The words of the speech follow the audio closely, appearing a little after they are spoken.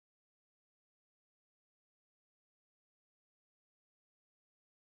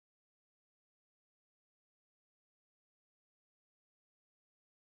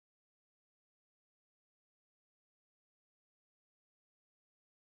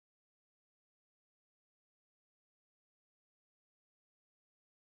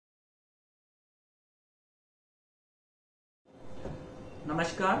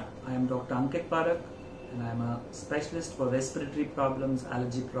Namaskar, I am Dr. Ankit Parakh and I am a specialist for respiratory problems,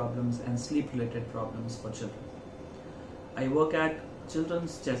 allergy problems and sleep related problems for children. I work at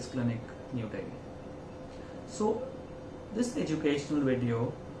Children's Chest Clinic, New Delhi. So this educational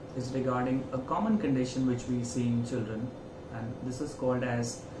video is regarding a common condition which we see in children, and this is called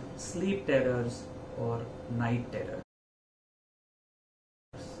as sleep terrors or night terrors.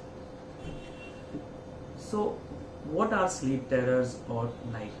 So what are sleep terrors or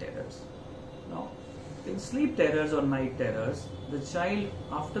night terrors? Now, in sleep terrors or night terrors, the child,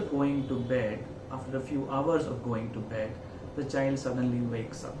 after going to bed, after a few hours of going to bed, the child suddenly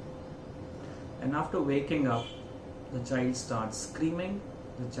wakes up. And after waking up, the child starts screaming,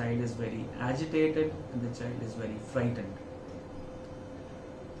 the child is very agitated, and the child is very frightened.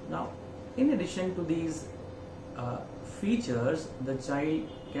 Now, in addition to these features, the child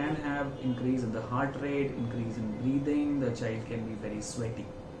can have increase in the heart rate, increase in breathing, the child can be very sweaty.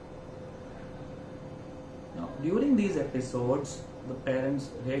 Now, during these episodes, the parents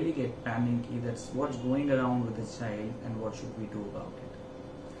really get panicky. That's what's going around with the child and what should we do about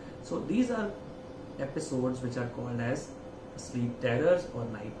it. So these are episodes which are called as sleep terrors or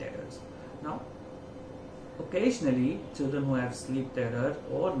night terrors. Now, occasionally children who have sleep terror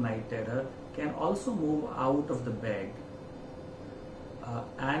or night terror can also move out of the bed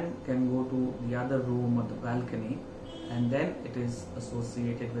and can go to the other room or the balcony, and then it is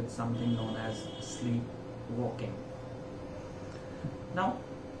associated with something known as sleepwalking. Now,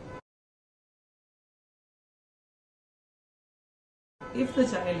 if the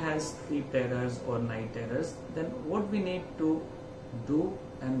child has sleep terrors or night terrors, then what we need to do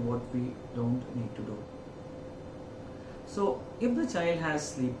and what we don't need to do. So, if the child has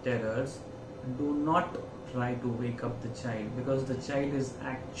sleep terrors, do not try to wake up the child, because the child is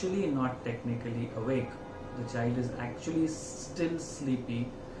actually not technically awake. The child is actually still sleepy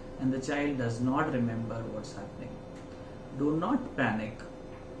and the child does not remember what's happening. Do not panic.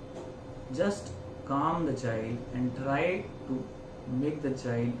 Just calm the child and try to make the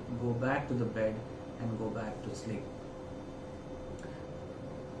child go back to the bed and go back to sleep.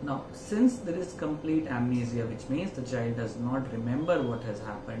 Now, since there is complete amnesia, which means the child does not remember what has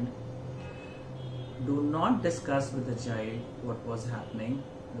happened, do not discuss with the child what was happening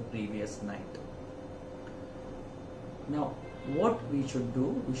the previous night. Now, what we should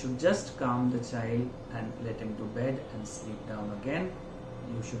do, we should just calm the child and let him to bed and sleep down again.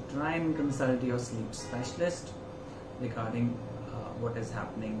 You should try and consult your sleep specialist regarding what is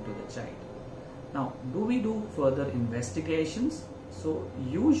happening to the child. Now, do we do further investigations? So,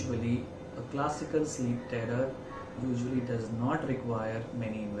 usually a classical sleep terror usually does not require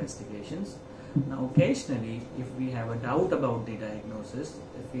many investigations. Now, occasionally, if we have a doubt about the diagnosis,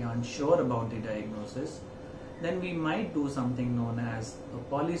 if we aren't sure about the diagnosis, then we might do something known as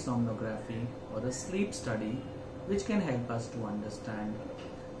a polysomnography or a sleep study, which can help us to understand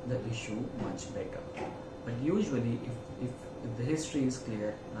the issue much better. But usually, if the history is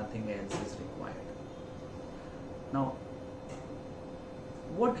clear, nothing else is required. Now,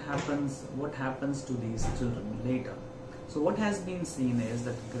 what happens to these children later? So what has been seen is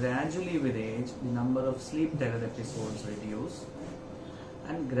that gradually with age, the number of sleep terror episodes reduce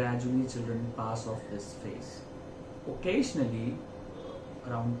and gradually children pass off this phase. Occasionally,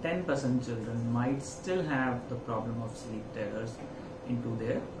 around 10% children might still have the problem of sleep terrors into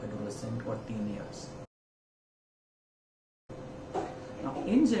their adolescent or teen years. Now,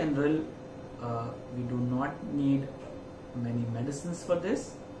 in general, we do not need many medicines for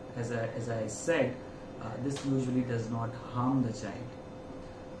this. As I said, this usually does not harm the child.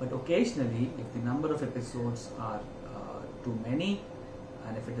 But occasionally, if the number of episodes are too many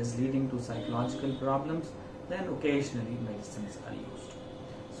and if it is leading to psychological problems, then occasionally medicines are used.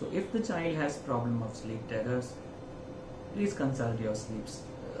 So if the child has problem of sleep terrors, please consult your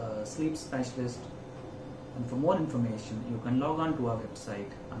sleep specialist. And for more information, you can log on to our website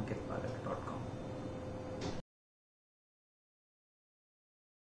ankitparakh.com.